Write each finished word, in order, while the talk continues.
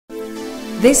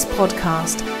This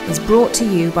podcast is brought to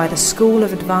you by the School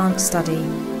of Advanced Study,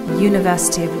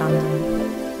 University of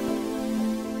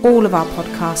London. All of our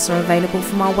podcasts are available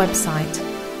from our website,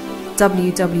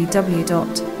 www.sas.ac.uk.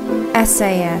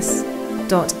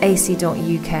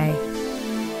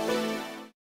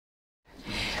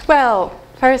 Well,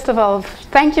 first of all,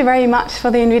 thank you very much for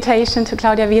the invitation to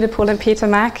Claudia Wiedepohl and Peter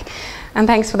Mack, and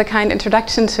thanks for the kind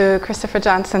introduction to Christopher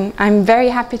Johnson. I'm very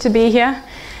happy to be here,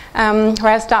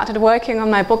 where I started working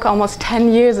on my book almost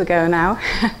 10 years ago now.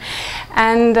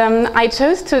 And I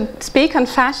chose to speak on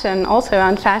fashion, also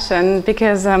on fashion,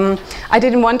 because I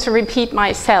didn't want to repeat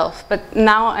myself, but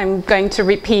now I'm going to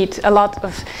repeat a lot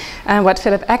of what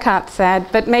Philipp Eckhardt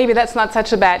said, but maybe that's not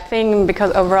such a bad thing,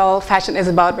 because overall fashion is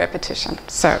about repetition.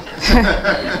 So,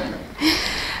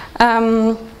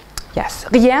 yes,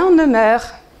 rien ne meurt,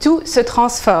 tout se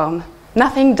transforme.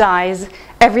 Nothing dies,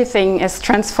 everything is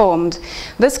transformed.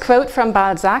 This quote from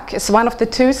Balzac is one of the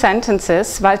two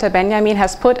sentences Walter Benjamin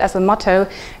has put as a motto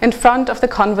in front of the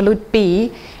convolute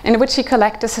B, in which he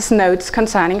collected his notes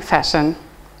concerning fashion.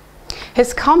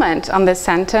 His comment on this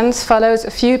sentence follows a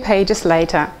few pages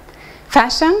later.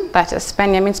 Fashion, that is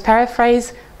Benjamin's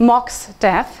paraphrase, mocks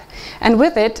death, and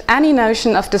with it any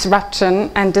notion of disruption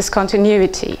and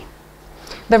discontinuity.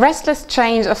 The restless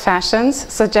change of fashions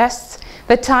suggests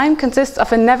that time consists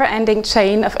of a never-ending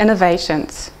chain of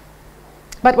innovations.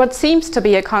 But what seems to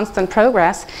be a constant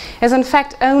progress is in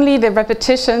fact only the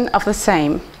repetition of the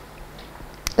same.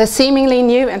 The seemingly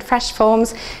new and fresh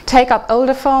forms take up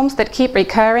older forms that keep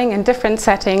recurring in different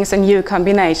settings and new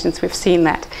combinations. We've seen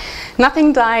that.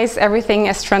 Nothing dies, everything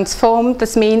is transformed.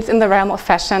 This means in the realm of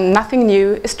fashion, nothing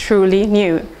new is truly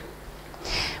new.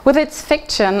 With its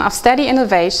fiction of steady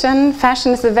innovation,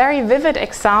 fashion is a very vivid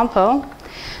example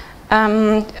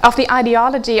of the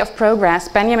ideology of progress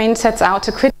Benjamin sets out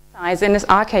to criticize in his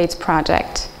Arcades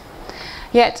project.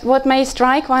 Yet what may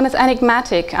strike one as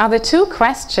enigmatic are the two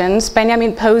questions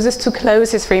Benjamin poses to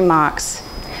close his remarks.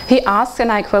 He asks,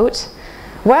 and I quote,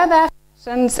 "Were there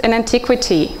fashions in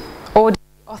antiquity, or did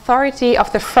the authority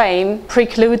of the frame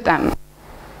preclude them?"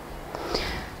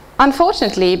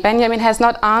 Unfortunately, Benjamin has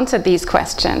not answered these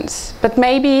questions, but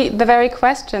maybe the very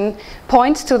question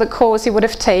points to the course he would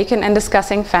have taken in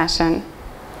discussing fashion.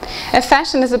 If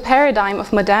fashion is a paradigm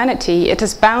of modernity, it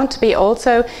is bound to be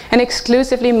also an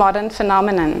exclusively modern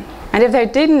phenomenon. And if there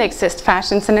didn't exist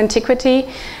fashions in antiquity,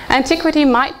 antiquity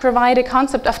might provide a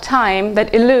concept of time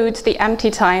that eludes the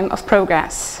empty time of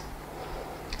progress.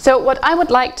 So what I would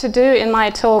like to do in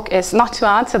my talk is not to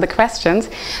answer the questions,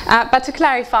 but to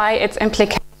clarify its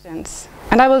implications.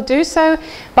 And I will do so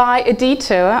by a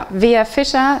detour via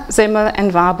Fischer, Simmel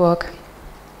and Warburg.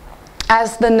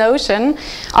 As the notion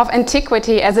of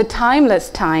antiquity as a timeless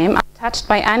time, untouched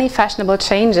by any fashionable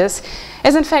changes,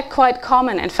 is in fact quite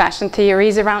common in fashion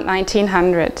theories around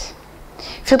 1900.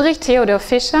 Friedrich Theodor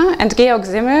Fischer and Georg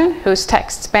Simmel, whose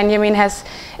texts Benjamin has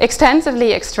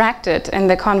extensively extracted in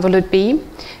the convolute B,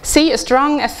 see a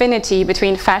strong affinity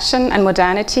between fashion and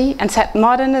modernity and set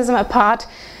modernism apart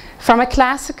from a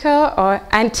classical or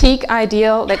antique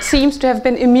ideal that seems to have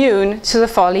been immune to the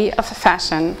folly of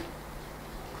fashion.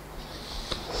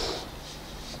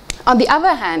 On the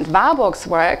other hand, Warburg's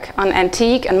work on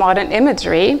antique and modern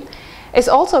imagery is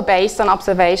also based on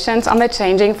observations on the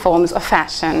changing forms of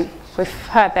fashion. We've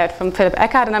heard that from Philipp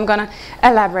Eckhardt, and I'm going to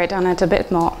elaborate on it a bit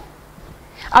more.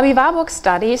 Aby Warburg's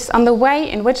studies on the way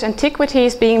in which antiquity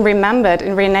is being remembered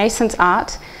in Renaissance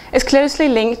art is closely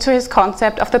linked to his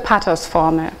concept of the pathos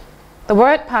formel. The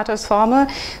word pathos formel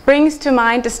brings to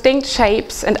mind distinct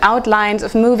shapes and outlines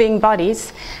of moving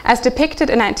bodies as depicted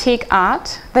in antique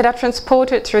art that are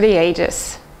transported through the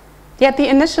ages. Yet the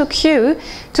initial cue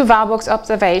to Warburg's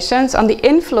observations on the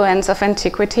influence of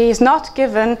antiquity is not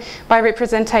given by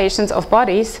representations of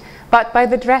bodies, but by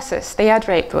the dresses they are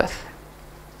draped with.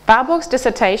 Warburg's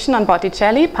dissertation on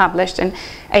Botticelli, published in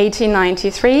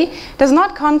 1893, does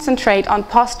not concentrate on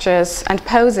postures and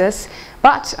poses,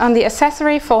 but on the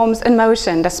accessory forms in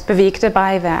motion, das bewegte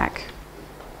Beiwerk.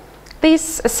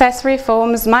 These accessory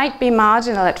forms might be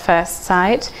marginal at first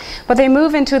sight, but they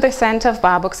move into the center of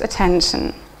Warburg's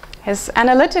attention. His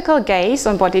analytical gaze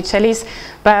on Botticelli's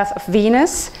Birth of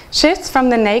Venus shifts from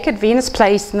the naked Venus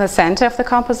placed in the center of the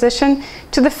composition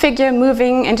to the figure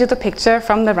moving into the picture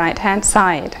from the right-hand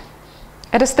side.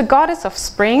 It is the goddess of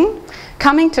spring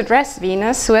coming to dress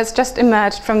Venus, who has just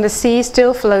emerged from the sea,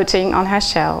 still floating on her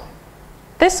shell.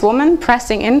 This woman,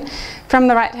 pressing in from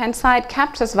the right-hand side,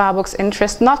 captures Warburg's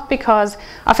interest not because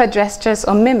of her gestures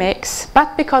or mimics,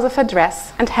 but because of her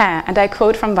dress and hair. And I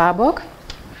quote from Warburg,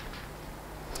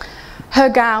 "Her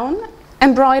gown,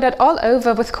 embroidered all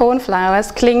over with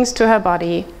cornflowers, clings to her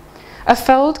body. A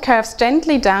fold curves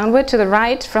gently downward to the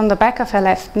right from the back of her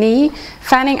left knee,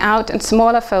 fanning out in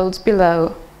smaller folds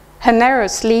below. Her narrow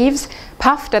sleeves,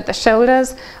 puffed at the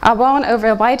shoulders, are worn over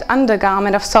a white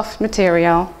undergarment of soft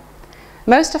material.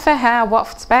 Most of her hair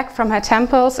wafts back from her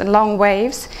temples in long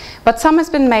waves, but some has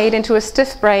been made into a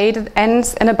stiff braid that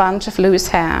ends in a bunch of loose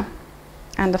hair."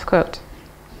 End of quote.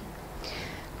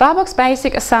 Warburg's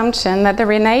basic assumption that the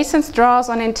Renaissance draws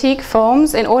on antique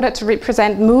forms in order to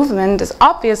represent movement is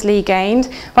obviously gained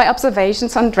by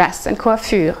observations on dress and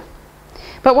coiffure.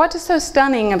 But what is so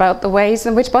stunning about the ways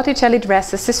in which Botticelli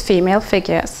dresses his female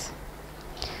figures?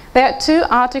 There are two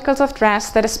articles of dress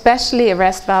that especially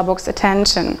arrest Warburg's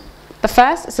attention. The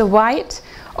first is a white,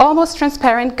 almost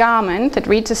transparent garment that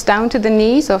reaches down to the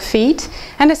knees or feet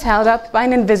and is held up by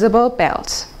an invisible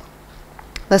belt.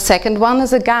 The second one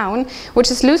is a gown, which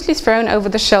is loosely thrown over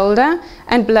the shoulder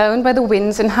and blown by the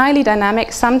winds in highly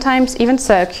dynamic, sometimes even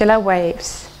circular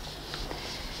waves.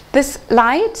 This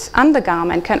light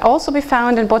undergarment can also be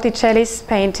found in Botticelli's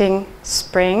painting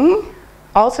Spring,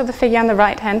 also the figure on the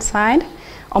right-hand side,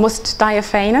 almost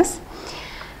diaphanous.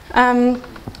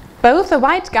 Both the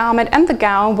white garment and the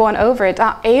gown worn over it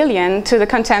are alien to the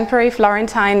contemporary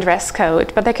Florentine dress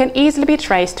code, but they can easily be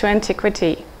traced to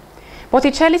antiquity.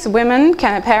 Botticelli's women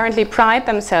can apparently pride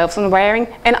themselves on wearing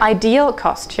an ideal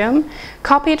costume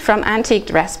copied from antique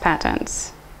dress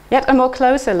patterns. Yet a more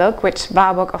closer look, which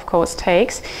Warburg of course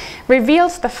takes,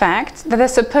 reveals the fact that the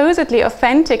supposedly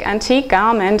authentic antique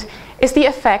garment is the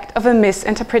effect of a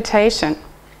misinterpretation.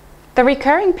 The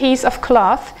recurring piece of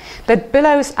cloth that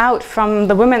billows out from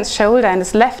the woman's shoulder and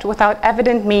is left without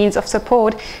evident means of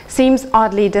support seems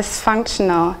oddly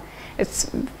dysfunctional.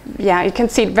 You can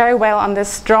see it very well on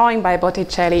this drawing by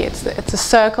Botticelli. It's a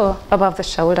circle above the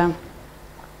shoulder.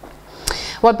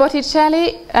 What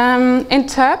Botticelli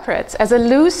interprets as a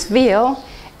loose veil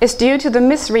is due to the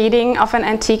misreading of an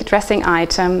antique dressing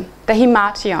item, the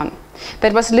himation,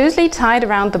 that was loosely tied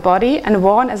around the body and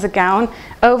worn as a gown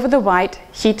over the white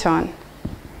chiton.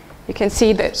 You can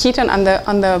see the chiton on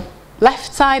the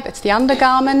left side, that's the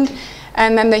undergarment,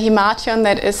 and then the himation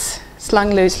that is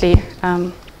slung loosely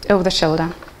over the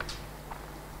shoulder.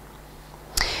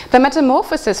 The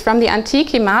metamorphosis from the antique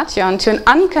himation to an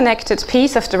unconnected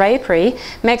piece of drapery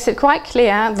makes it quite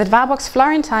clear that Warburg's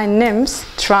Florentine nymphs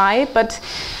try, but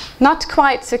not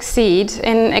quite succeed,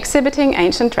 in exhibiting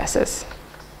ancient dresses.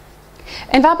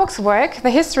 In Warburg's work, the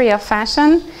history of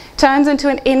fashion turns into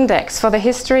an index for the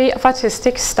history of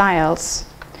artistic styles.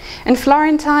 In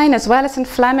Florentine as well as in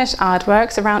Flemish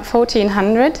artworks around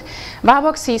 1400,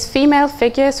 Warburg sees female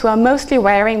figures who are mostly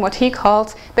wearing what he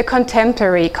calls the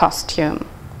contemporary costume.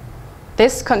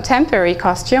 This contemporary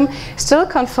costume still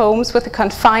conforms with the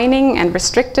confining and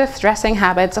restrictive dressing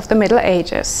habits of the Middle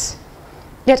Ages.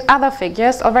 Yet other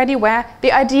figures already wear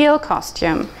the ideal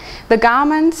costume, the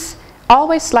garments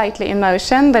always slightly in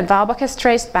motion that Warburg has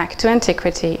traced back to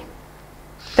antiquity.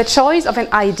 The choice of an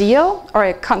ideal or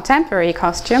a contemporary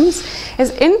costumes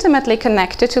is intimately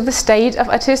connected to the state of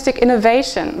artistic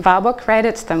innovation Warburg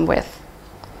credits them with.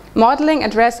 Modeling a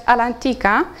dress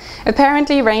all'antica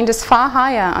apparently ranges far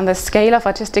higher on the scale of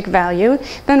artistic value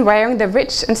than wearing the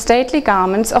rich and stately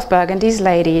garments of Burgundy's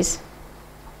ladies.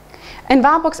 In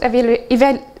Warburg's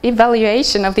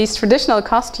evaluation of these traditional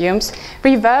costumes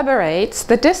reverberates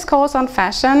the discourse on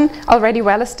fashion already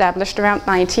well established around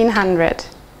 1900.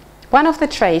 One of the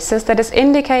traces that is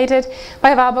indicated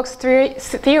by Warburg's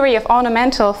theory of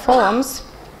ornamental forms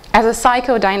as a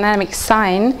psychodynamic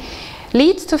sign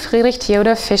leads to Friedrich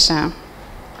Theodor Fischer.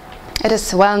 It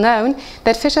is well known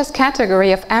that Fischer's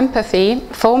category of empathy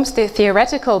forms the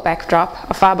theoretical backdrop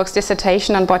of Warburg's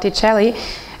dissertation on Botticelli,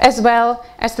 as well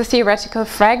as the theoretical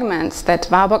fragments that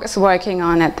Warburg is working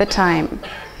on at the time.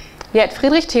 Yet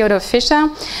Friedrich Theodor Fischer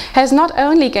has not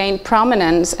only gained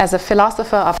prominence as a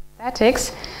philosopher of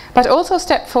aesthetics, but also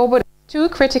stepped forward with two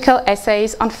critical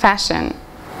essays on fashion.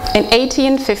 In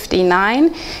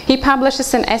 1859, he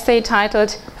publishes an essay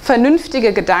titled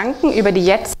Vernünftige Gedanken über die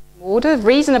jetzige Mode,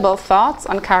 Reasonable Thoughts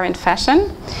on Current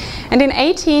Fashion. And in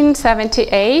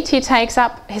 1878, he takes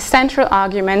up his central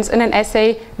arguments in an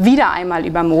essay Wieder einmal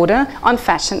über Mode, on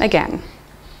fashion again.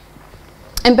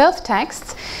 In both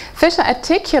texts, Fischer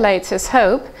articulates his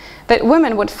hope that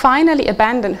women would finally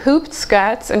abandon hooped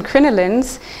skirts and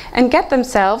crinolines and get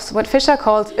themselves what Fischer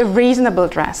calls a reasonable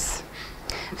dress.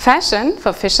 Fashion,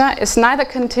 for Fischer, is neither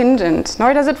contingent,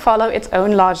 nor does it follow its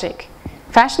own logic.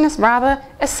 Fashion is rather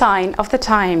a sign of the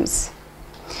times.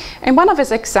 In one of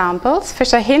his examples,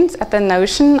 Fischer hints at the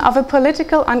notion of a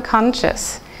political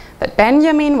unconscious that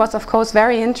Benjamin was of course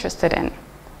very interested in.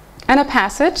 In a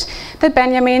passage that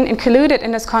Benjamin included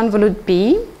in his Convolute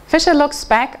B, Fischer looks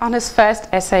back on his first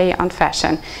essay on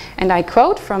fashion, and I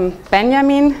quote from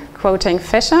Benjamin, quoting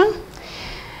Fischer,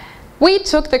 "We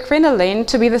took the crinoline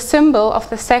to be the symbol of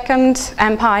the Second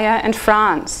Empire in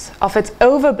France, of its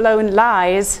overblown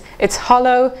lies, its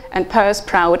hollow and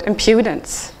purse-proud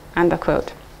impudence,"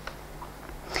 unquote.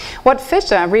 What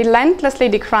Fischer relentlessly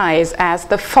decries as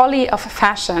the folly of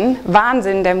fashion,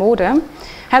 Wahnsinn der Mode,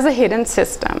 has a hidden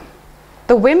system.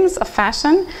 The whims of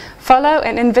fashion follow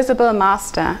an invisible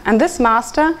master, and this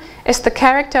master is the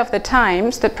character of the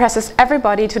times that presses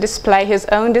everybody to display his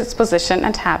own disposition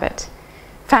and habit.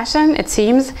 Fashion, it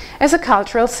seems, is a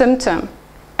cultural symptom,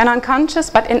 an unconscious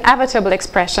but inevitable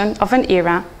expression of an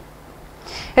era.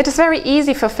 It is very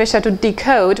easy for Fischer to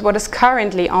decode what is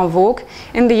currently en vogue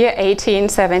in the year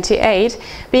 1878,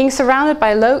 being surrounded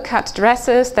by low-cut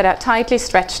dresses that are tightly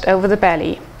stretched over the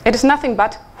belly. It is nothing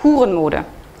but Hurenmode,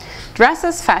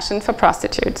 dresses fashioned for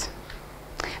prostitutes.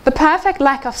 The perfect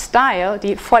lack of style,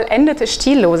 die vollendete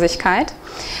Stillosigkeit,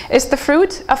 is the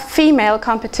fruit of female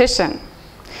competition,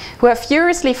 who are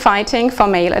furiously fighting for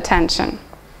male attention.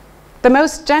 The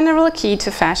most general key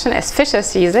to fashion, as Fischer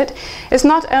sees it, is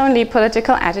not only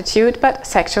political attitude, but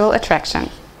sexual attraction.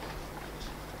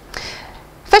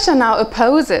 Fischer now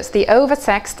opposes the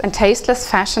oversexed and tasteless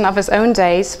fashion of his own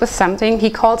days with something he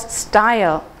calls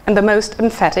style in the most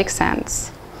emphatic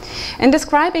sense. In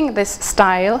describing this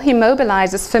style, he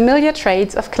mobilizes familiar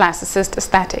traits of classicist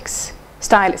aesthetics.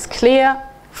 Style is clear,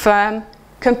 firm,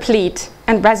 complete,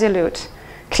 and resolute.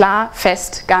 Klar,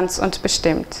 fest, ganz und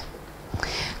bestimmt.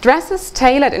 Dresses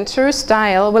tailored in true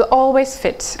style will always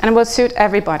fit and will suit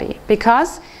everybody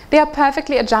because they are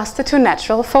perfectly adjusted to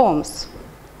natural forms.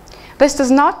 This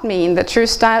does not mean that true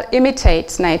style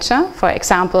imitates nature, for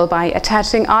example by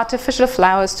attaching artificial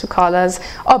flowers to collars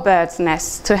or birds'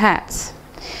 nests to hats.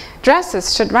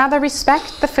 Dresses should rather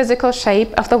respect the physical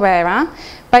shape of the wearer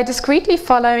by discreetly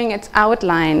following its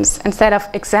outlines instead of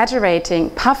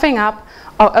exaggerating, puffing up,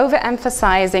 or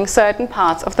overemphasizing certain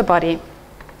parts of the body.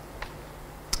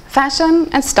 Fashion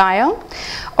and style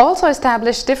also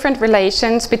establish different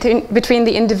relations between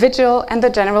the individual and the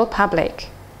general public.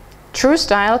 True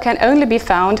style can only be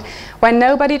found when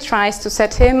nobody tries to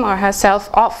set him or herself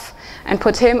off and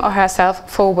put him or herself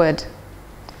forward.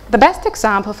 The best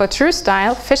example for true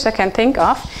style Fischer can think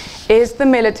of is the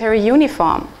military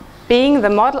uniform, being the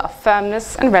model of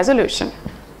firmness and resolution.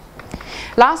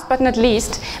 Last but not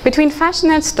least, between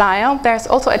fashion and style, there is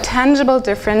also a tangible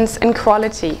difference in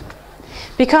quality.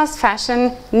 Because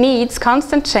fashion needs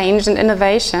constant change and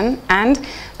innovation, and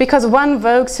because one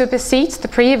vogue supersedes the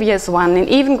previous one in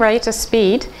even greater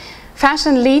speed,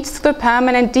 fashion leads to the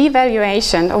permanent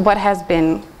devaluation of what has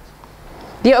been.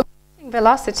 The increasing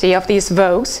velocity of these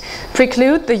vogues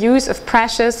preclude the use of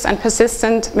precious and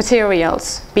persistent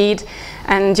materials, be it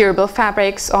durable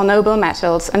fabrics or noble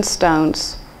metals and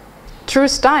stones. True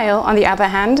style, on the other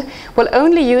hand, will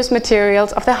only use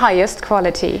materials of the highest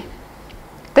quality.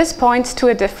 This points to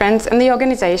a difference in the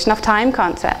organization of time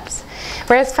concepts.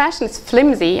 Whereas fashion is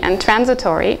flimsy and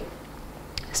transitory,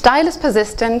 style is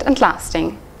persistent and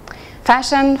lasting.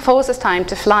 Fashion forces time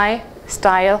to fly,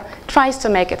 style tries to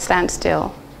make it stand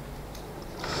still.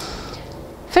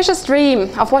 Fischer's dream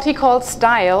of what he calls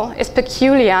style is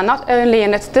peculiar not only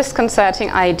in its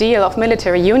disconcerting ideal of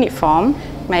military uniform,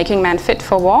 making men fit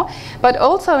for war, but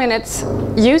also in its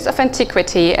use of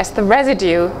antiquity as the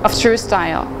residue of true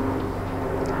style.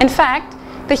 In fact,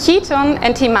 the chiton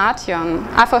and himation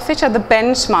are for Fischer the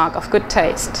benchmark of good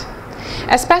taste.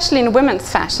 Especially in women's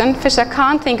fashion, Fischer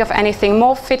can't think of anything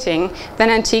more fitting than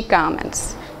antique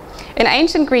garments. In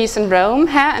ancient Greece and Rome,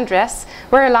 hair and dress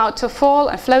were allowed to fall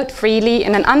and float freely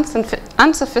in an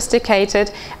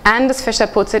unsophisticated and, as Fischer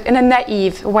puts it, in a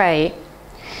naive way.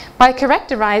 By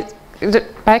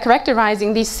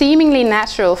characterizing these seemingly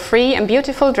natural, free and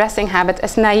beautiful dressing habits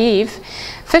as naive,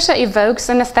 Fischer evokes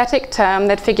an aesthetic term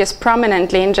that figures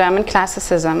prominently in German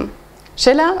classicism.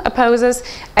 Schiller opposes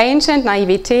ancient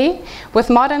naivete with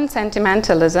modern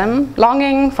sentimentalism,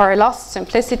 longing for a lost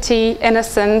simplicity,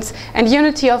 innocence, and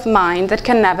unity of mind that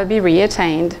can never be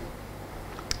reattained.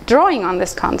 Drawing on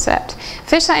this concept,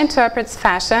 Fischer interprets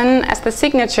fashion as the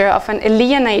signature of an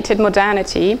alienated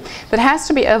modernity that has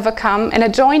to be overcome in a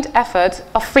joint effort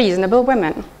of reasonable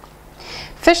women.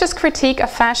 Fischer's critique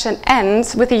of fashion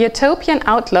ends with a utopian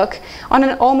outlook on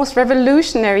an almost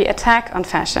revolutionary attack on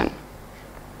fashion.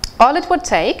 All it would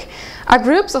take are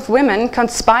groups of women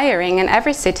conspiring in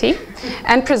every city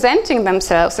and presenting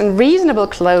themselves in reasonable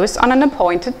clothes on an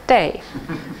appointed day.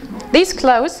 These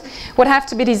clothes would have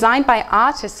to be designed by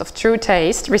artists of true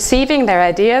taste, receiving their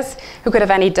ideas who could have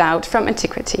any doubt from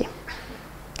antiquity.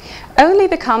 Only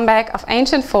the comeback of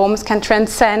ancient forms can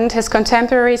transcend his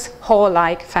contemporaries'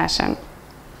 whore-like fashion.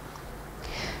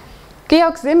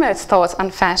 Georg Simmel's thoughts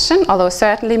on fashion, although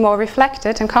certainly more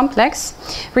reflected and complex,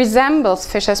 resembles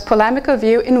Fischer's polemical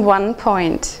view in one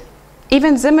point.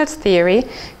 Even Simmel's theory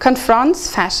confronts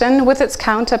fashion with its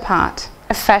counterpart,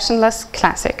 a fashionless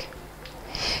classic.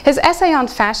 His essay on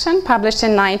fashion, published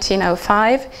in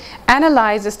 1905,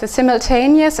 analyzes the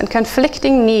simultaneous and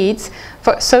conflicting needs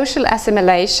for social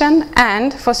assimilation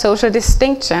and for social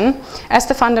distinction as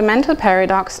the fundamental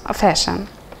paradox of fashion.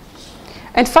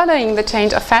 And following the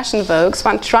change of fashion vogues,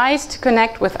 one tries to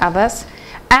connect with others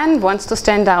and wants to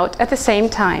stand out at the same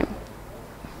time.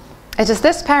 It is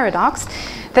this paradox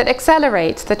that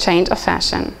accelerates the change of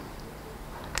fashion.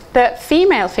 The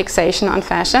female fixation on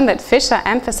fashion that Fischer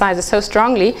emphasizes so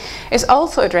strongly is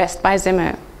also addressed by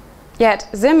Simmel. Yet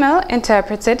Simmel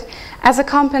interprets it as a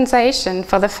compensation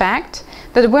for the fact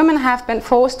that women have been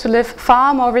forced to live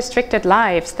far more restricted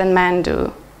lives than men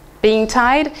do. Being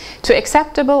tied to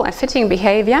acceptable and fitting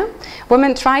behavior,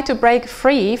 women try to break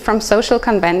free from social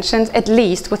conventions, at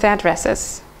least with their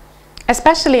dresses.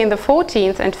 Especially in the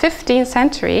 14th and 15th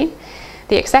century,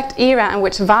 the exact era in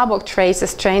which Warburg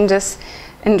traces changes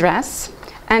in dress,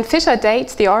 and Fischer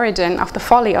dates the origin of the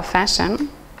folly of fashion,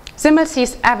 Simmel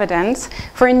sees evidence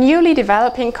for a newly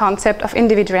developing concept of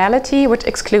individuality which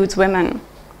excludes women.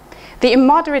 The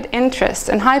immoderate interest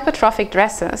in hypertrophic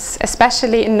dresses,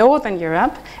 especially in Northern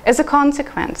Europe, is a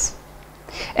consequence.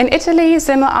 In Italy,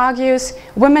 Simmel argues,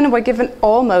 women were given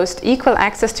almost equal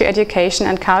access to education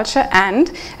and culture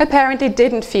and apparently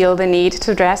didn't feel the need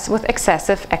to dress with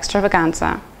excessive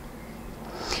extravaganza.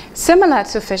 Similar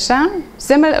to Fischer,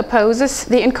 Simmel opposes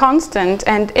the inconstant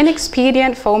and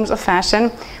inexpedient forms of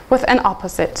fashion with an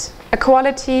opposite, a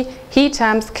quality he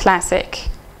terms classic.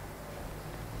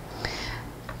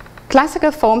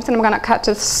 Classical forms, and I'm going to cut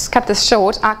this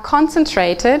short, are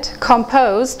concentrated,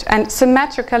 composed, and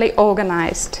symmetrically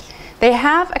organized. They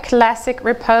have a classic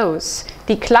repose,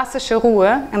 die klassische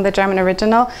Ruhe, in the German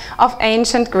original, of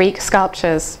ancient Greek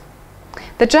sculptures.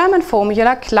 The German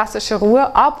formula, klassische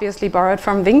Ruhe, obviously borrowed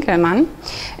from Winkelmann,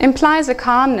 implies a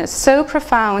calmness so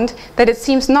profound that it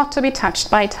seems not to be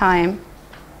touched by time.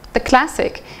 The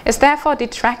classic is therefore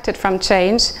detracted from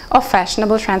change or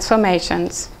fashionable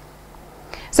transformations.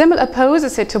 Simmel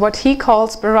opposes it to what he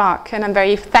calls Baroque, and I'm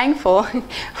very thankful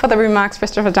for the remarks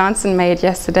Christopher Johnson made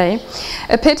yesterday,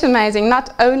 epitomizing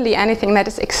not only anything that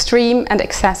is extreme and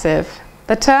excessive.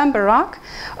 The term Baroque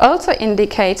also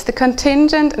indicates the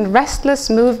contingent and restless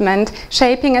movement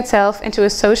shaping itself into a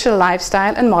social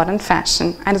lifestyle in modern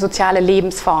fashion, eine soziale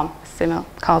Lebensform, as Simmel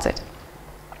calls it.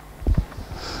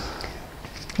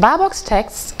 Warburg's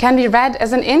texts can be read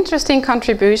as an interesting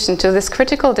contribution to this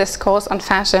critical discourse on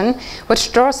fashion,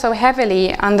 which draws so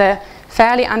heavily on the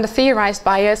fairly under-theorized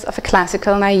bias of a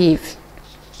classical naive.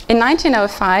 In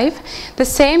 1905, the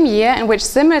same year in which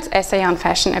Simmel's essay on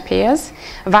fashion appears,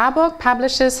 Warburg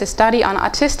publishes his study on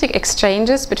artistic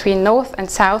exchanges between North and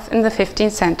South in the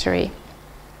 15th century.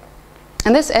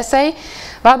 In this essay,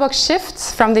 Warburg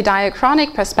shifts from the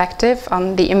diachronic perspective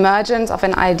on the emergence of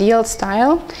an ideal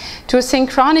style to a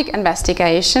synchronic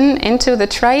investigation into the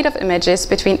trade of images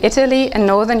between Italy and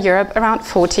Northern Europe around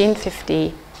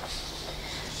 1450.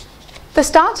 The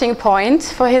starting point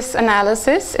for his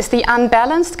analysis is the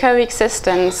unbalanced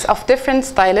coexistence of different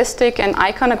stylistic and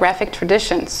iconographic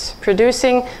traditions,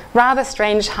 producing rather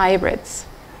strange hybrids.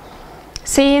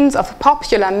 Scenes of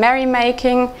popular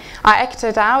merrymaking are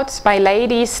acted out by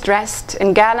ladies dressed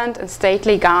in gallant and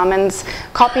stately garments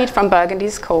copied from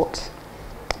Burgundy's court.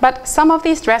 But some of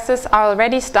these dresses are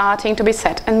already starting to be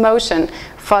set in motion,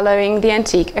 following the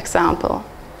antique example.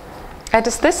 It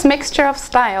is this mixture of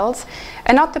styles,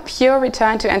 and not the pure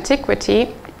return to antiquity,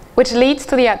 which leads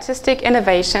to the artistic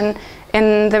innovation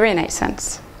in the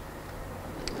Renaissance.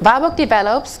 Warburg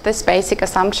develops this basic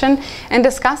assumption in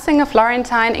discussing a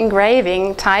Florentine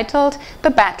engraving titled "The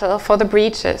Battle for the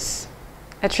Breeches,"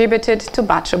 attributed to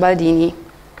Baccio Baldini.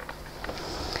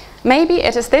 Maybe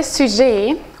it is this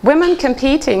sujet, women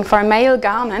competing for a male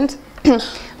garment,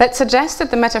 that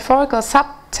suggested the metaphorical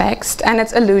subtext and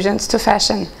its allusions to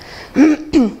fashion.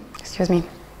 Excuse me.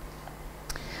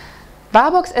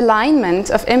 Warburg's alignment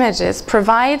of images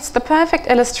provides the perfect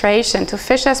illustration to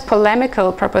Fischer's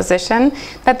polemical proposition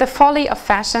that the folly of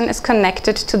fashion is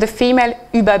connected to the female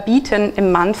Überbieten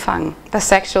im Mannfang, the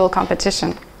sexual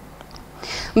competition.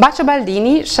 Baccio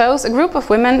Baldini shows a group of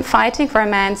women fighting for a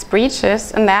man's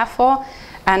breeches, and therefore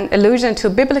an allusion to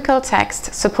biblical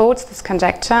text supports this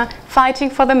conjecture, fighting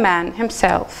for the man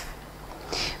himself.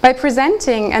 By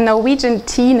presenting a Norwegian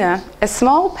tine, a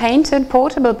small painted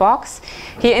portable box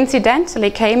he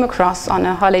incidentally came across on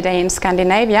a holiday in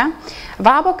Scandinavia,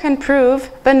 Warburg can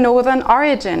prove the northern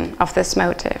origin of this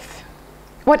motif.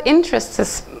 What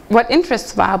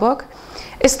interests Warburg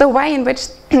is the way in which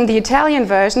the Italian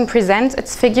version presents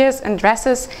its figures and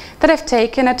dresses that have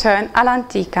taken a turn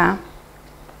all'antica.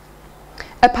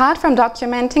 Apart from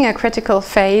documenting a critical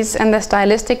phase in the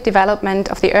stylistic development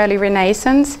of the early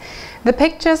Renaissance, the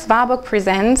pictures Warburg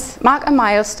presents mark a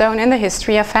milestone in the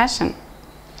history of fashion.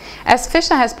 As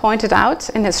Fischer has pointed out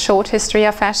in his short history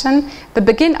of fashion, the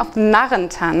beginning of the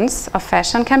Narrentanz of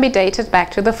fashion can be dated back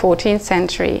to the 14th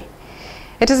century.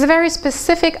 It is a very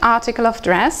specific article of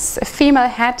dress, a female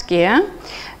headgear,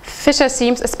 Fischer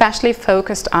seems especially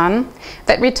focused on,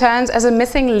 that returns as a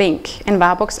missing link in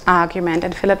Warburg's argument,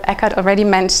 and Philipp Eckert already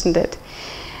mentioned it.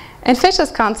 In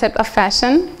Fischer's concept of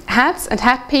fashion, hats and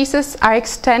hat pieces are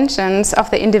extensions of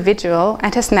the individual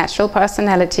and his natural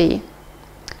personality.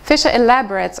 Fischer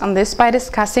elaborates on this by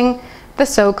discussing the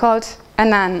so-called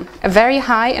anan, a very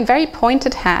high and very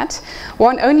pointed hat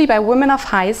worn only by women of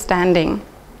high standing.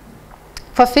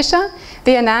 For Fischer,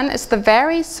 the anan is the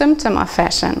very symptom of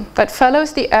fashion that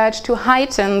follows the urge to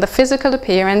heighten the physical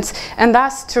appearance and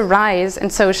thus to rise in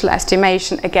social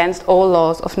estimation against all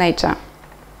laws of nature.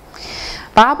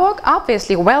 Warburg,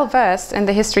 obviously well versed in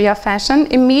the history of fashion,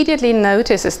 immediately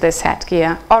notices this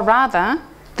headgear, or rather,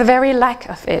 the very lack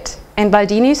of it, in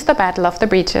Baldini's The Battle of the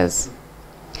Breeches.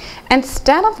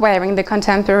 Instead of wearing the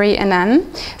contemporary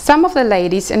anan, some of the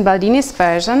ladies in Baldini's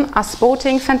version are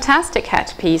sporting fantastic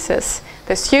headpieces,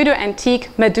 the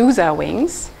pseudo-antique Medusa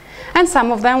wings, and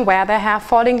some of them wear their hair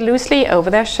falling loosely over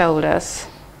their shoulders.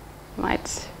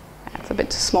 That's a bit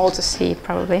too small to see,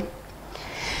 probably.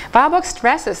 Warburg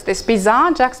stresses this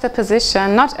bizarre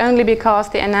juxtaposition not only because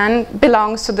the anan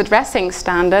belongs to the dressing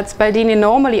standards Baldini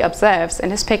normally observes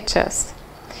in his pictures.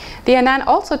 The anan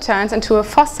also turns into a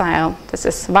fossil, this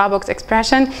is Warburg's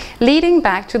expression, leading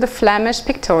back to the Flemish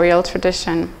pictorial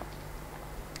tradition.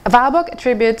 Warburg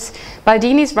attributes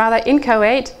Baldini's rather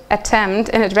inchoate attempt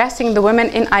in addressing the women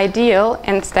in ideal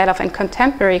instead of in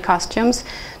contemporary costumes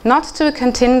not to a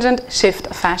contingent shift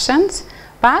of fashions,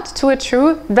 but to a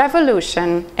true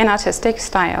revolution in artistic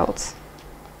styles.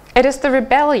 It is the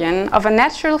rebellion of a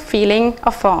natural feeling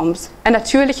of forms, ein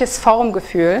natürliches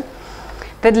Formgefühl,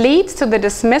 that leads to the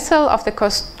dismissal of the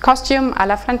costume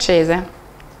alla francese.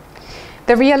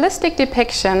 The realistic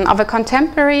depiction of a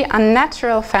contemporary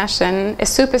unnatural fashion is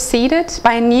superseded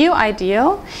by a new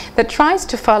ideal that tries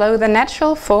to follow the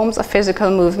natural forms of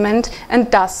physical movement and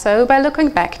does so by looking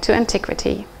back to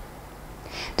antiquity.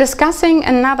 Discussing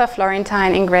another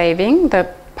Florentine engraving, the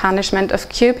Punishment of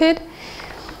Cupid,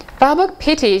 Warburg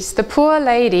pities the poor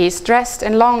ladies dressed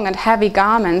in long and heavy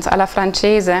garments alla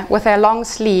francese with their long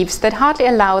sleeves that hardly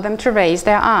allow them to raise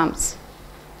their arms.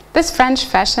 This French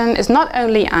fashion is not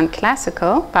only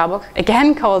unclassical, Warburg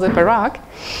again calls it baroque,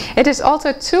 it is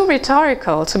also too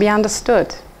rhetorical to be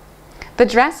understood. The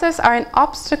dresses are an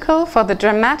obstacle for the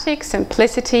dramatic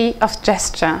simplicity of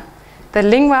gesture, the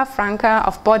lingua franca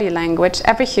of body language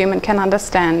every human can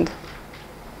understand.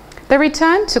 The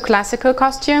return to classical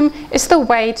costume is the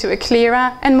way to a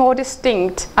clearer and more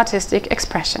distinct artistic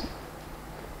expression.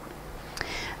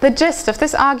 The gist of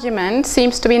this argument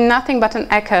seems to be nothing but an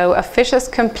echo of Fischer's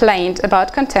complaint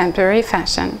about contemporary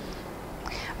fashion.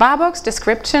 Warburg's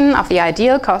description of the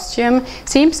ideal costume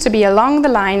seems to be along the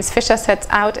lines Fischer sets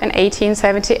out in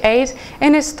 1878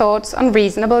 in his thoughts on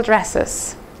reasonable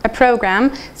dresses, a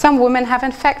program some women have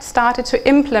in fact started to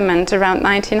implement around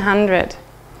 1900.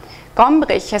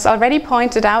 Gombrich has already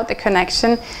pointed out the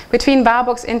connection between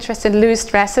Warburg's interest in loose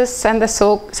dresses and the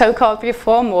so-called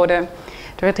Reformmode,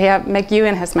 Dorothea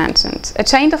McEwen has mentioned, a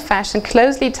chain of fashion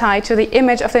closely tied to the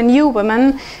image of the new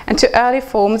woman and to early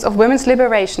forms of women's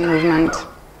liberation movement.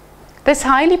 This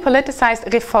highly politicized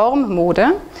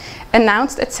Reformmode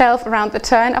announced itself around the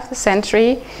turn of the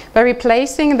century by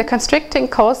replacing the constricting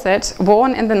corset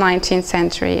worn in the 19th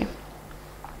century.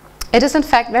 It is in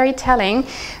fact very telling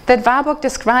that Warburg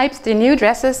describes the new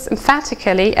dresses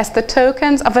emphatically as the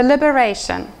tokens of a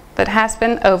liberation that has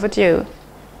been overdue.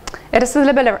 It is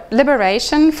the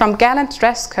liberation from gallant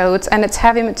dress codes and its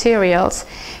heavy materials,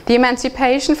 the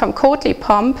emancipation from courtly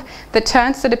pomp that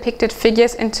turns the depicted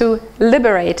figures into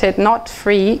liberated, not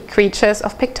free, creatures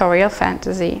of pictorial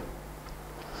fantasy.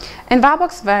 In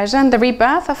Warburg's version, the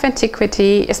rebirth of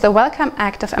antiquity is the welcome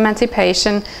act of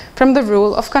emancipation from the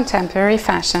rule of contemporary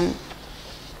fashion.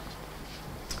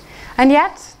 And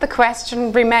yet, the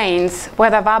question remains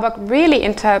whether Warburg really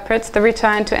interprets the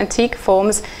return to antique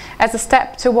forms as a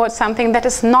step towards something that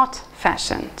is not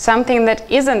fashion, something that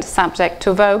isn't subject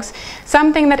to vogues,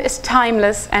 something that is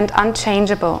timeless and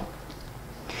unchangeable.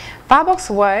 Warburg's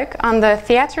work on the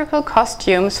theatrical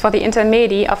costumes for the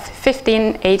Intermedi of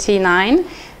 1589,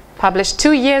 published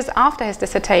 2 years after his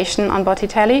dissertation on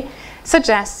Botticelli,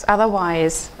 suggests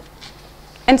otherwise.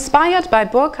 Inspired by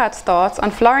Burckhardt's thoughts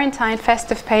on Florentine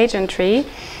festive pageantry,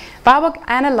 Warburg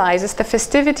analyzes the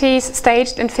festivities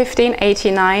staged in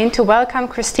 1589 to welcome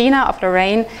Christina of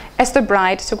Lorraine as the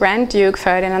bride to Grand Duke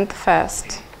Ferdinand I.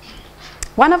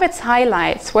 One of its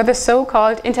highlights were the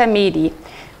so-called Intermedi,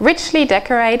 richly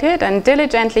decorated and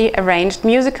diligently arranged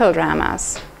musical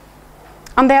dramas.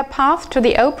 On their path to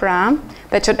the opera,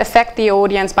 that should affect the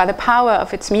audience by the power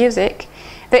of its music,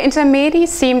 the Intermedi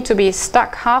seemed to be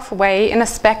stuck halfway in a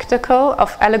spectacle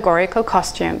of allegorical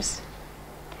costumes.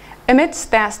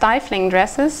 Amidst their stifling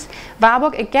dresses,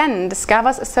 Warburg again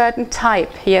discovers a certain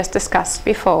type he has discussed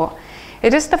before.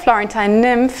 It is the Florentine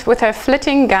nymph with her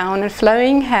flitting gown and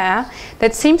flowing hair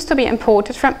that seems to be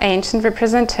imported from ancient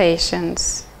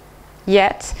representations.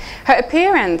 Yet, her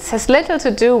appearance has little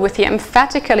to do with the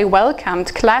emphatically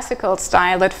welcomed classical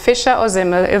style that Fischer or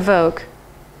Simmel evoke.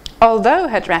 Although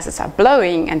her dresses are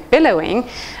blowing and billowing,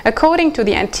 according to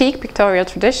the antique pictorial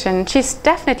tradition, she's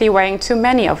definitely wearing too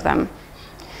many of them.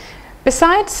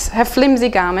 Besides her flimsy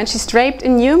garment, she's draped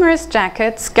in numerous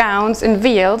jackets, gowns and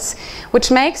veils, which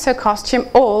makes her costume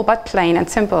all but plain and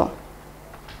simple.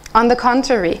 On the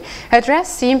contrary, her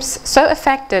dress seems so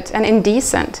affected and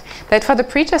indecent that for the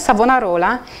preacher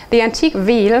Savonarola, the antique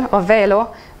veil or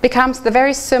velo becomes the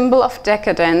very symbol of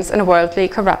decadence and worldly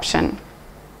corruption.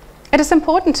 It is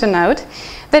important to note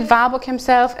that Warburg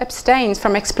himself abstains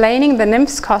from explaining the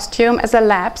nymph's costume as a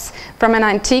lapse from an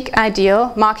antique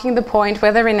ideal, marking the point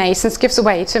where the Renaissance gives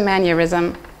way to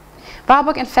mannerism.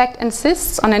 Warburg in fact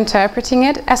insists on interpreting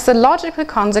it as the logical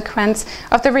consequence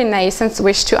of the Renaissance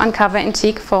wish to uncover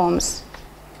antique forms.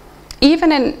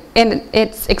 Even in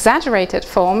its exaggerated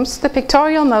forms, the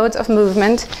pictorial modes of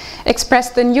movement express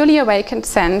the newly awakened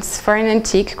sense for an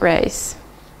antique grace.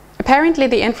 Apparently,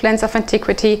 the influence of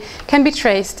antiquity can be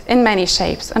traced in many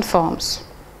shapes and forms.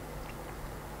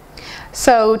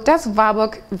 So, does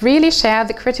Warburg really share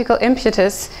the critical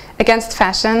impetus against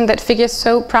fashion that figures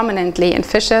so prominently in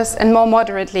Fischer's and more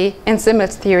moderately in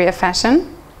Simmel's theory of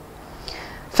fashion?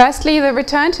 Firstly, the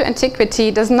return to antiquity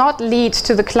does not lead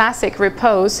to the classic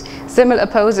repose Simmel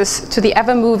opposes to the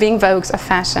ever-moving vogues of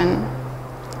fashion.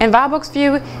 In Warburg's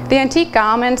view, the antique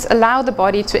garments allow the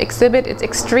body to exhibit its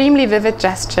extremely vivid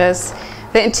gestures.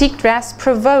 The antique dress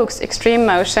provokes extreme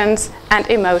motions and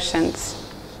emotions.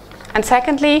 And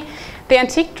secondly, the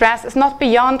antique dress is not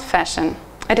beyond fashion.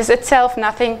 It is itself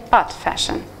nothing but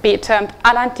fashion, be it termed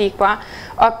all'antiqua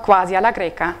or quasi alla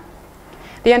greca.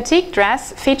 The antique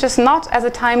dress features not as a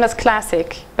timeless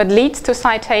classic, but leads to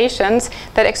citations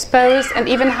that expose and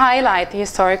even highlight the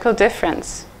historical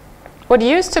difference. What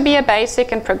used to be a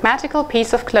basic and pragmatical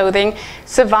piece of clothing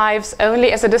survives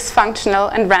only as a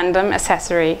dysfunctional and random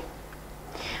accessory.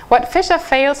 What Fischer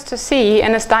fails to see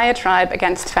in his diatribe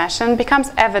against fashion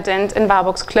becomes evident in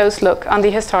Warburg's close look on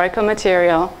the historical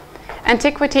material.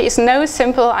 Antiquity is no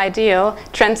simple ideal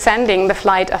transcending the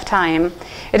flight of time.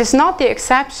 It is not the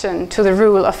exception to the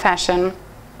rule of fashion,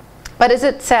 but is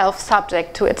itself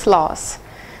subject to its laws.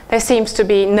 There seems to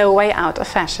be no way out of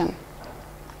fashion.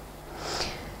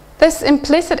 This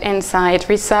implicit insight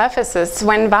resurfaces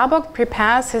when Warburg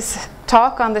prepares his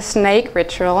talk on the snake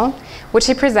ritual, which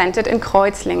he presented in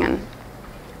Kreuzlingen.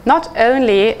 Not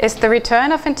only is the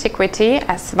return of antiquity,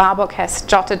 as Warburg has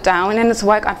jotted down in his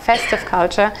work on festive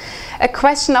culture, a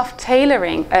question of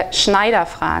tailoring, a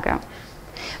Schneiderfrage.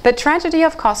 The tragedy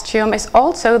of costume is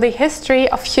also the history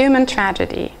of human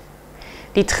tragedy.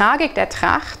 Die Tragik der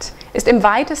Tracht ist im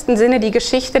weitesten Sinne die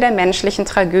Geschichte der menschlichen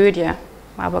Tragödie,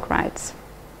 Warburg writes.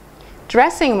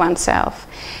 Dressing oneself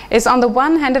is on the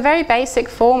one hand a very basic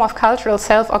form of cultural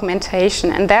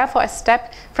self-augmentation and therefore a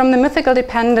step from the mythical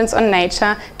dependence on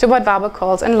nature to what Warburg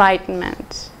calls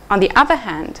enlightenment. On the other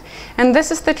hand, and this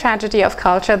is the tragedy of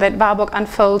culture that Warburg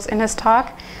unfolds in his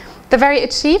talk, the very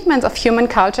achievements of human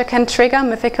culture can trigger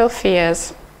mythical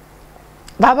fears.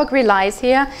 Warburg relies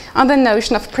here on the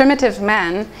notion of primitive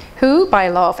man who, by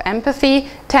law of empathy,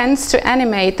 tends to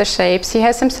animate the shapes he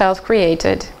has himself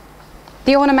created.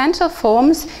 The ornamental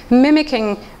forms,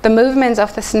 mimicking the movements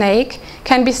of the snake,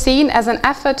 can be seen as an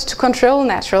effort to control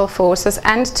natural forces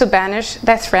and to banish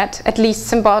their threat, at least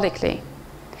symbolically.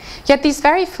 Yet these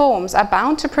very forms are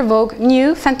bound to provoke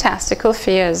new fantastical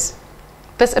fears.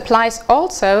 This applies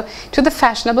also to the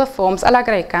fashionable forms alla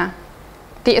greca.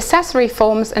 The accessory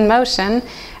forms in motion,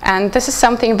 and this is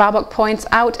something Warburg points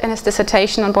out in his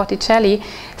dissertation on Botticelli,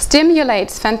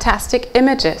 stimulates fantastic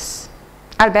images.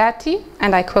 Alberti,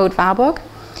 and I quote Warburg,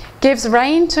 gives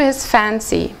rein to his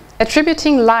fancy,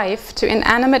 attributing life to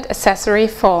inanimate accessory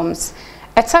forms.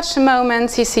 At such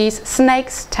moments he sees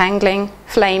snakes tangling,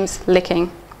 flames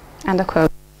licking. End of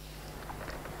quote.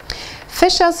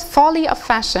 Fischer's folly of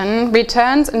fashion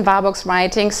returns in Warburg's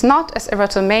writings not as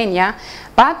erotomania,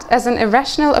 but as an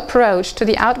irrational approach to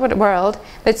the outward world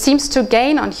that seems to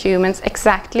gain on humans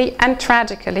exactly and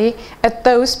tragically at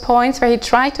those points where he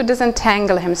tried to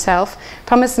disentangle himself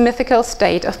from his mythical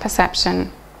state of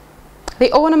perception.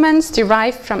 The ornaments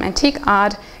derived from antique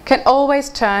art can always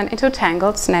turn into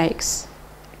tangled snakes.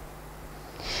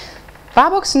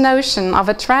 Warburg's notion of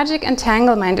a tragic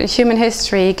entanglement in human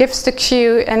history gives the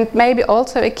cue and maybe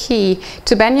also a key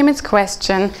to Benjamin's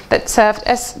question that served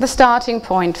as the starting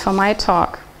point for my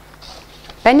talk.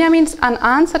 Benjamin's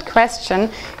unanswered question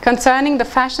concerning the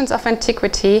fashions of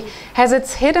antiquity has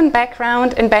its hidden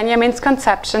background in Benjamin's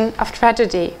conception of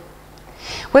tragedy.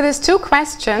 With his two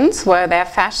questions, were there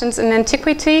fashions in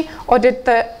antiquity or did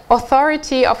the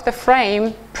authority of the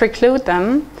frame preclude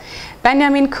them,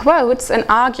 Benjamin quotes an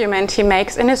argument he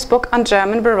makes in his book on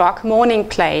German Baroque mourning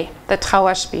play, the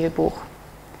Trauerspielbuch.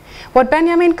 What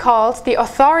Benjamin calls the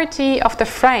authority of the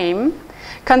frame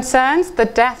concerns the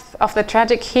death of the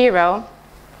tragic hero,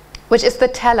 which is the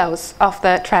telos of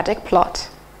the tragic plot.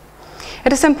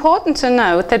 It is important to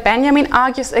note that Benjamin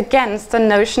argues against the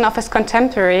notion of his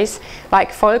contemporaries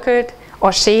like Volkert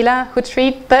or Scheler, who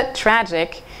treat the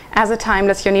tragic as a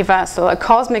timeless universal, a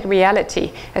cosmic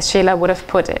reality, as Scheler would have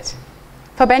put it.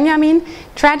 For Benjamin,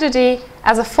 tragedy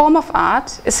as a form of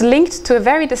art is linked to a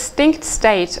very distinct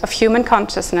state of human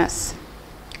consciousness.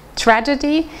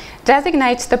 Tragedy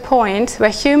designates the point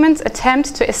where humans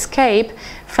attempt to escape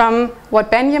from what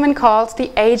Benjamin calls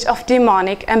the age of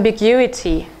demonic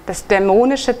ambiguity, das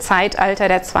dämonische Zeitalter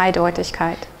der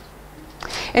Zweideutigkeit.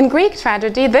 In Greek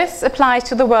tragedy, this applies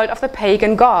to the world of the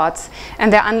pagan gods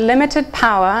and their unlimited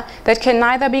power that can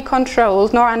neither be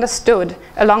controlled nor understood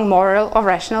along moral or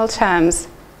rational terms.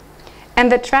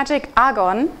 And the tragic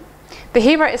agon, the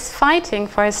hero is fighting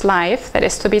for his life that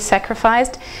is to be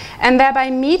sacrificed and thereby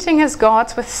meeting his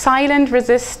gods with silent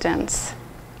resistance.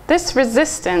 This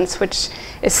resistance, which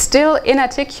is still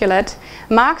inarticulate,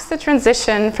 marks the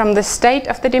transition from the state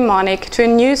of the demonic to a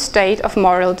new state of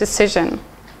moral decision.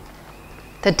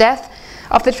 The death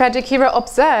of the tragic hero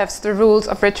observes the rules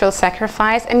of ritual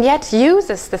sacrifice and yet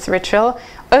uses this ritual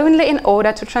only in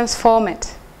order to transform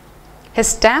it.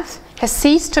 His death has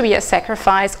ceased to be a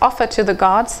sacrifice offered to the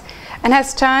gods and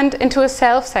has turned into a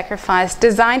self-sacrifice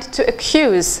designed to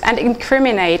accuse and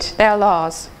incriminate their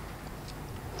laws.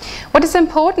 What is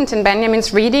important in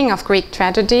Benjamin's reading of Greek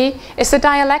tragedy is the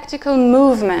dialectical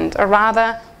movement, or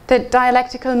rather the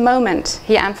dialectical moment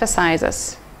he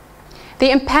emphasizes. The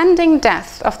impending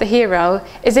death of the hero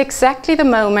is exactly the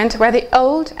moment where the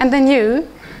old and the new,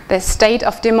 the state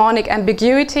of demonic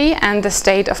ambiguity and the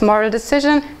state of moral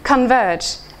decision,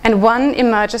 converge, and one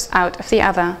emerges out of the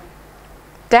other.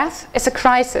 Death is a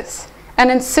crisis,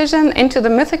 an incision into the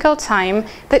mythical time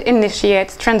that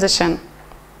initiates transition.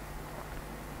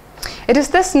 It is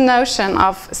this notion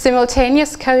of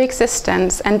simultaneous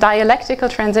coexistence and dialectical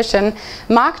transition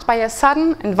marked by a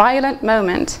sudden and violent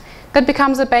moment that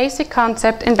becomes a basic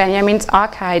concept in Benjamin's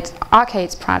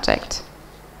Arcades project.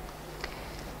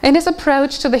 In his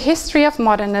approach to the history of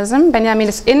modernism, Benjamin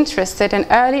is interested in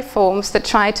early forms that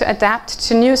try to adapt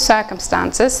to new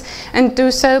circumstances and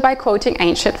do so by quoting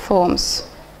ancient forms.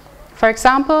 For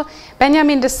example,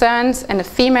 Benjamin discerns in a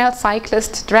female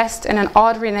cyclist dressed in an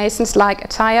odd Renaissance-like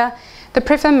attire the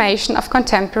preformation of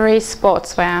contemporary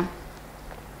sportswear.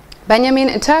 Benjamin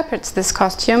interprets this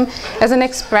costume as an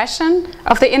expression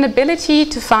of the inability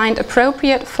to find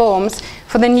appropriate forms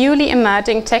for the newly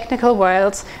emerging technical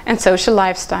worlds and social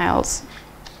lifestyles.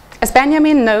 As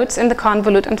Benjamin notes in The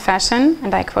Convolute and Fashion,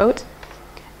 and I quote,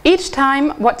 "Each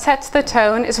time what sets the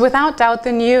tone is without doubt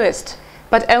the newest,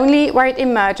 but only where it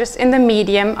emerges in the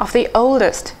medium of the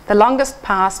oldest, the longest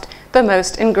past, the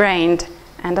most ingrained."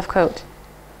 End of quote.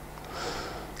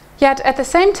 Yet at the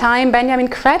same time, Benjamin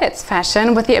credits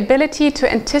fashion with the ability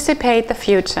to anticipate the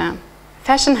future.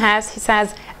 Fashion has, he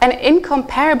says, an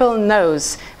incomparable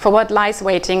nose for what lies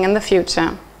waiting in the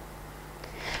future.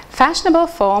 Fashionable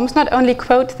forms not only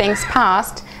quote things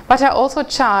past, but are also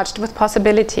charged with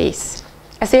possibilities.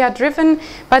 As they are driven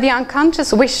by the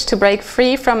unconscious wish to break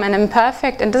free from an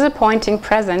imperfect and disappointing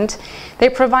present, they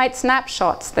provide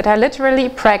snapshots that are literally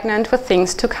pregnant with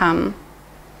things to come.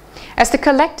 As the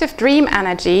collective dream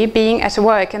energy being at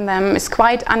work in them is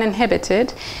quite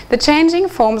uninhibited, the changing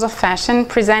forms of fashion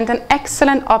present an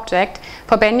excellent object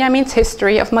for Benjamin's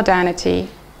history of modernity.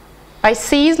 By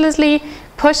ceaselessly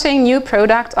pushing new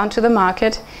products onto the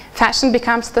market, fashion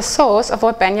becomes the source of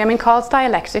what Benjamin calls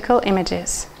dialectical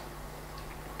images.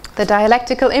 The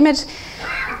dialectical image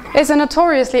is a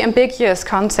notoriously ambiguous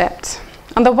concept.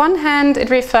 On the one hand, it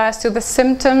refers to the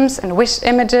symptoms and wish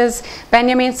images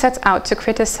Benjamin sets out to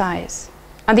criticize.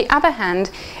 On the other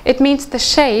hand, it means the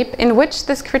shape in which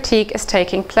this critique is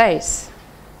taking place.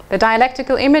 The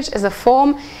dialectical image is a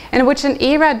form in which an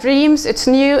era dreams its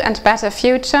new and better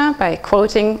future by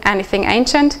quoting anything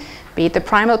ancient, be it the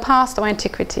primal past or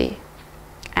antiquity.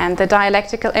 And the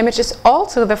dialectical image is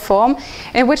also the form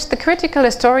in which the critical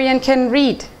historian can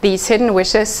read these hidden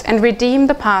wishes and redeem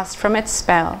the past from its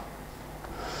spell.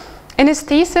 In his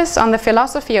thesis on the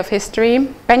philosophy of history,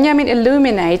 Benjamin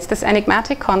illuminates this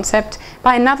enigmatic concept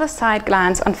by another side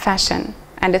glance on fashion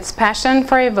and its passion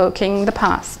for evoking the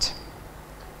past.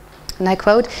 And I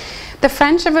quote, "The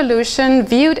French Revolution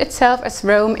viewed itself as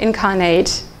Rome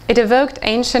incarnate. It evoked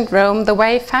ancient Rome the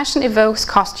way fashion evokes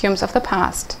costumes of the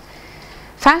past.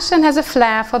 Fashion has a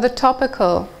flair for the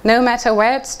topical, no matter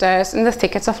where it stirs in the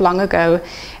thickets of long ago.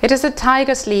 It is a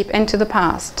tiger's leap into the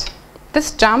past.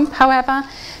 This jump, however,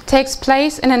 takes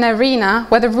place in an arena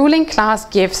where the ruling class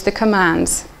gives the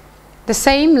commands. The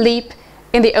same leap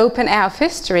in the open air of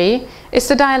history is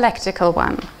the dialectical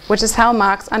one, which is how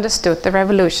Marx understood the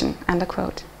revolution." End of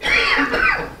quote.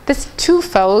 This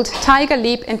twofold tiger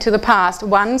leap into the past,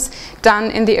 once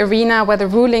done in the arena where the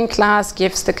ruling class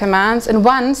gives the commands and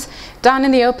once done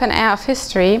in the open air of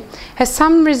history, has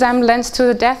some resemblance to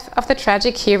the death of the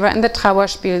tragic hero in the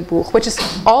Trauerspielbuch, which is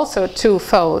also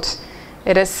twofold.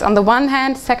 It is, on the one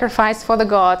hand, sacrifice for the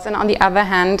gods, and on the other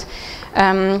hand,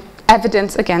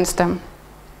 evidence against them.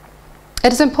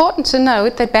 It is important to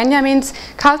note that Benjamin's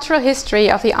cultural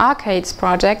history of the Arcades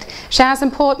project shares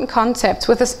important concepts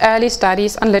with his early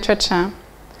studies on literature.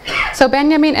 So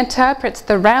Benjamin interprets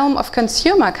the realm of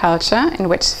consumer culture, in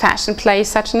which fashion plays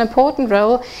such an important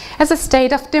role, as a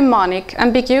state of demonic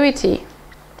ambiguity.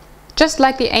 Just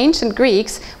like the ancient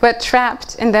Greeks were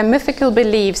trapped in their mythical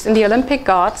beliefs in the Olympic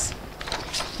gods,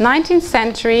 19th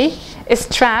century is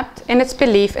trapped in its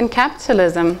belief in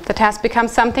capitalism that has become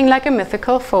something like a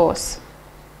mythical force.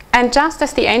 And just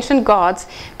as the ancient gods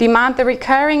demand the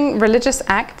recurring religious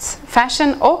acts,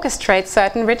 fashion orchestrates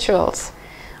certain rituals.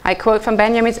 I quote from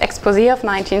Benjamin's exposé of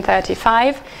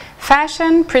 1935,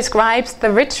 "Fashion prescribes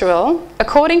the ritual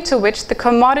according to which the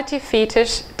commodity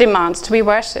fetish demands to be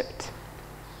worshipped."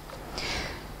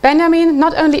 Benjamin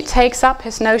not only takes up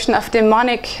his notion of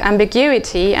demonic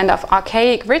ambiguity and of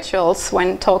archaic rituals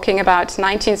when talking about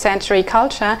 19th century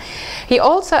culture, he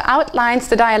also outlines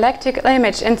the dialectical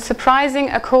image in surprising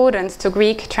accordance to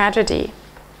Greek tragedy.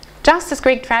 Just as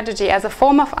Greek tragedy as a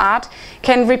form of art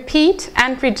can repeat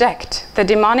and reject the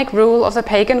demonic rule of the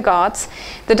pagan gods,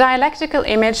 the dialectical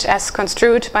image as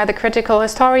construed by the critical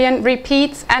historian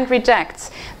repeats and rejects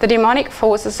the demonic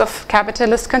forces of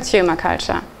capitalist consumer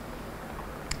culture.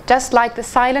 Just like the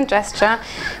silent gesture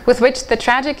with which the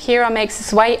tragic hero makes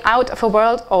his way out of a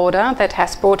world order that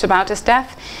has brought about his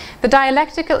death, the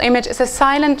dialectical image is a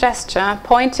silent gesture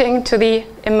pointing to the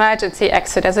emergency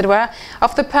exit, as it were,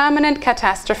 of the permanent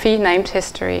catastrophe named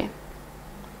history.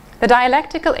 The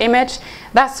dialectical image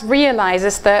thus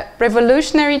realizes the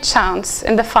revolutionary chance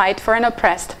in the fight for an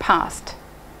oppressed past.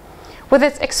 With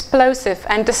its explosive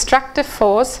and destructive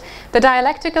force, the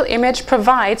dialectical image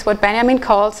provides what Benjamin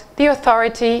calls the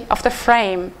authority of the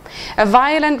frame, a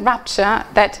violent rupture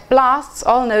that blasts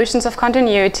all notions of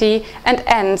continuity and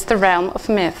ends the realm of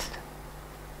myth.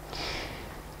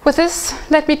 With this,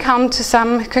 let me come to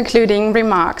some concluding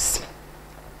remarks.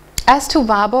 As to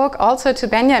Warburg, also to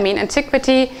Benjamin,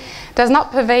 antiquity does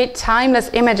not pervade timeless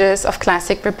images of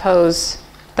classic repose.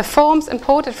 The forms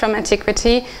imported from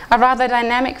antiquity are rather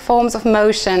dynamic forms of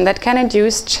motion that can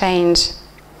induce change.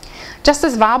 Just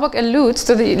as Warburg alludes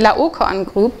to the Laocoon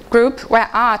group where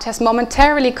art has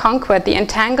momentarily conquered the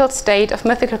entangled state of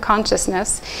mythical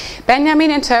consciousness,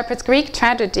 Benjamin interprets Greek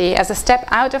tragedy as a step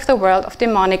out of the world of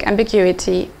demonic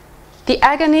ambiguity. The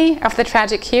agony of the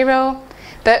tragic hero,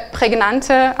 the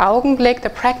prägnante Augenblick, the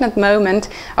pregnant moment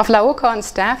of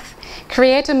Laocoon's death,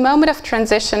 create a moment of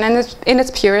transition in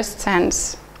its purest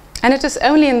sense. And it is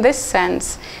only in this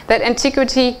sense that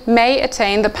antiquity may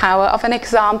attain the power of an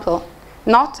example,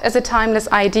 not as a timeless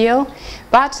ideal,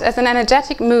 but as an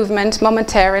energetic movement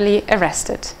momentarily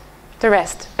arrested. The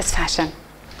rest is fashion.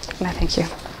 And I thank you.